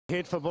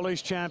Hit for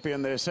Bullish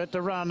Champion. They're set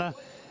to run.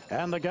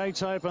 And the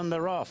gates open,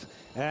 they're off.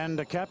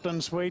 And Captain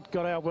Sweet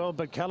got out well,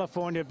 but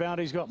California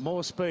Bounty's got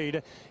more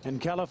speed.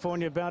 And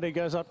California Bounty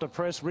goes up to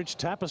press. Rich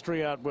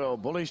Tapestry out well.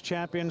 Bullish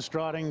Champion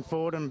striding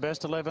forward, and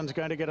Best 11's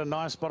going to get a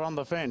nice spot on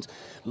the fence.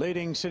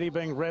 Leading City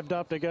being revved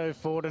up to go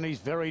forward, and he's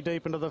very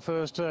deep into the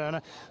first turn.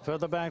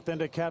 Further back then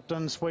to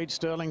Captain Sweet.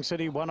 Sterling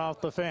City one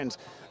off the fence.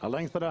 A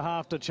length and a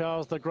half to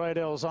Charles the Great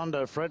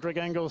Elzondo. Frederick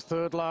Engels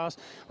third last.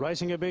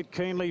 Racing a bit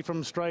keenly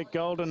from Straight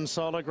Golden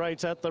Solar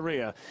Greats at the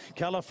rear.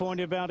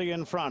 California Bounty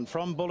in front.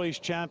 From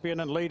Bullish Champion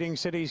and Leading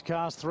Cities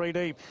cast three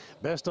deep.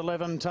 Best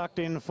 11 tucked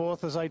in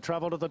fourth as they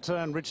travel to the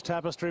turn. Rich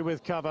Tapestry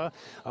with cover.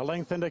 A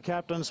length into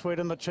Captain Sweet,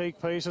 and the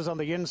cheek pieces on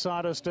the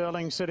inside of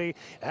Sterling City.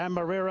 And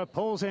Marrera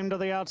pulls him to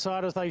the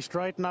outside as they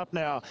straighten up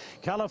now.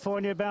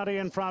 California Bounty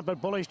in front,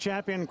 but Bullish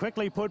Champion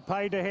quickly put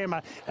paid to him.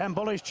 And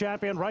Bullish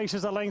Champion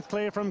races a length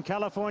clear from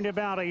California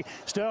Bounty.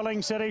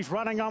 Sterling City's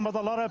running on with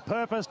a lot of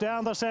purpose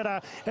down the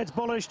centre. It's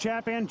Bullish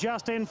Champion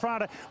just in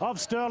front of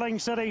Sterling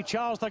City.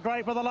 Charles the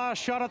Great with the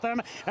last shot at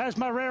them as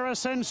Marrera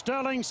sends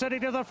Sterling City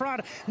to the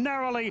front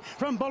narrowly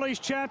from Bullish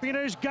Champion,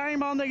 who's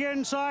game on the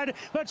inside,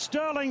 but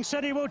Sterling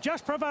City will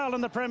just prevail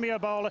in the Premier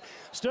Bowl.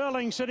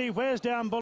 Sterling City wears down Bullish.